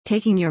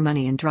Taking your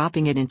money and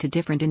dropping it into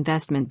different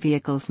investment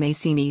vehicles may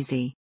seem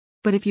easy.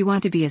 But if you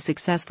want to be a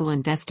successful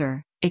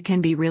investor, it can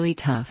be really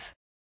tough.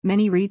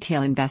 Many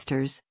retail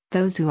investors,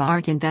 those who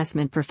aren't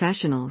investment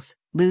professionals,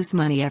 lose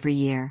money every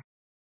year.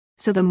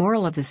 So the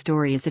moral of the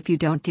story is if you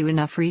don't do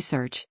enough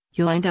research,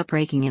 you'll end up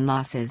raking in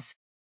losses.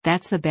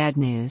 That's the bad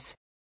news.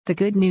 The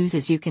good news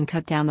is you can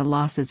cut down the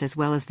losses as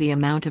well as the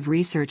amount of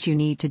research you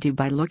need to do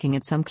by looking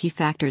at some key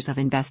factors of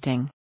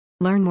investing.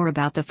 Learn more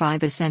about the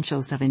 5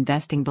 essentials of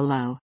investing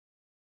below.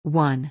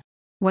 1.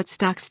 What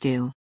stocks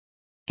do.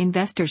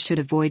 Investors should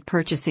avoid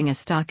purchasing a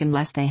stock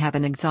unless they have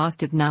an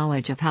exhaustive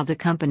knowledge of how the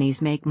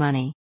companies make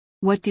money.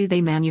 What do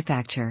they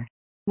manufacture?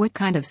 What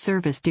kind of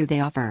service do they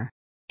offer?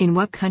 In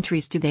what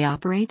countries do they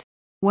operate?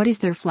 What is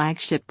their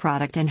flagship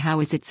product and how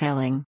is it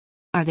selling?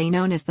 Are they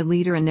known as the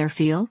leader in their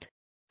field?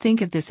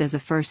 Think of this as a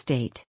first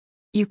date.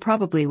 You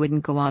probably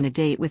wouldn't go on a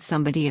date with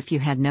somebody if you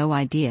had no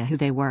idea who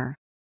they were.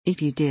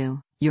 If you do,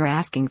 you're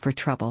asking for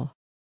trouble.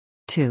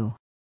 2.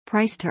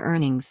 Price to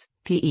earnings,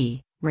 PE,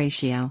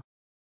 ratio.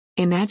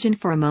 Imagine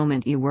for a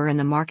moment you were in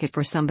the market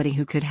for somebody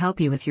who could help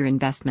you with your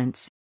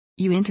investments.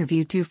 You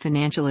interview 2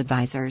 financial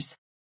advisors.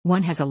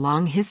 One has a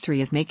long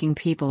history of making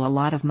people a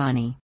lot of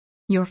money.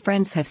 Your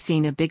friends have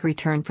seen a big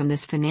return from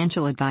this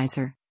financial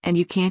advisor, and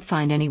you can't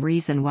find any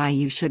reason why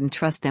you shouldn't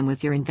trust them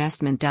with your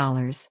investment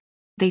dollars.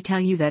 They tell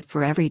you that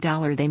for every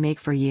dollar they make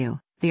for you,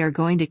 they are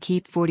going to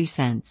keep 40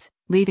 cents,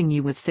 leaving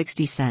you with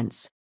 60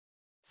 cents.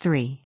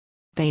 3.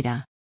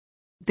 Beta.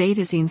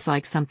 Beta seems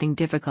like something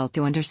difficult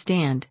to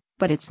understand,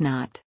 but it's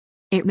not.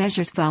 It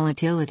measures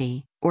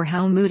volatility, or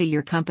how moody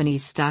your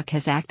company's stock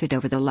has acted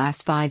over the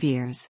last 5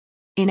 years.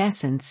 In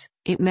essence,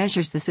 it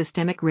measures the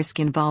systemic risk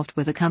involved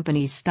with a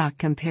company's stock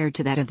compared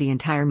to that of the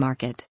entire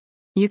market.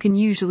 You can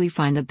usually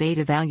find the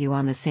beta value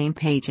on the same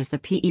page as the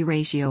PE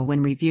ratio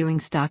when reviewing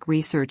stock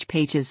research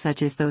pages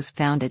such as those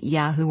found at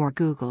Yahoo or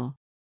Google.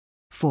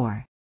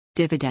 4.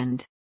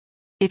 Dividend.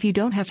 If you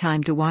don't have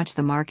time to watch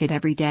the market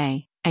every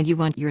day, and you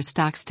want your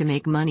stocks to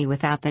make money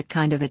without that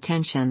kind of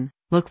attention,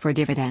 look for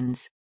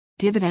dividends.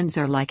 Dividends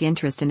are like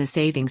interest in a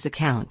savings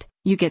account,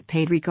 you get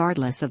paid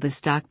regardless of the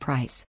stock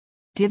price.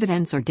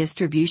 Dividends are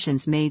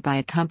distributions made by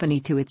a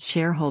company to its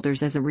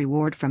shareholders as a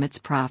reward from its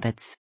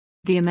profits.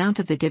 The amount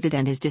of the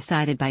dividend is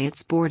decided by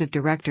its board of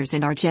directors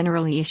and are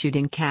generally issued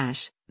in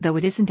cash, though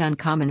it isn't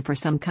uncommon for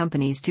some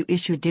companies to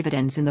issue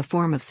dividends in the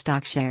form of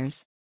stock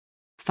shares.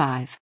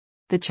 5.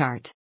 The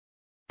chart.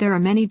 There are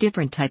many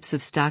different types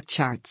of stock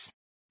charts.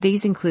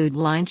 These include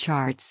line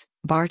charts,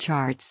 bar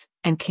charts,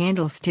 and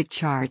candlestick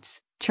charts,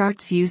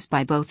 charts used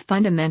by both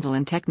fundamental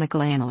and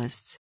technical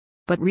analysts.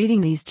 But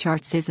reading these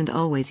charts isn't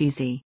always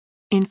easy.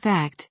 In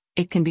fact,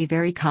 it can be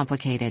very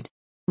complicated.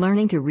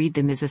 Learning to read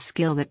them is a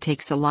skill that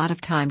takes a lot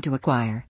of time to acquire.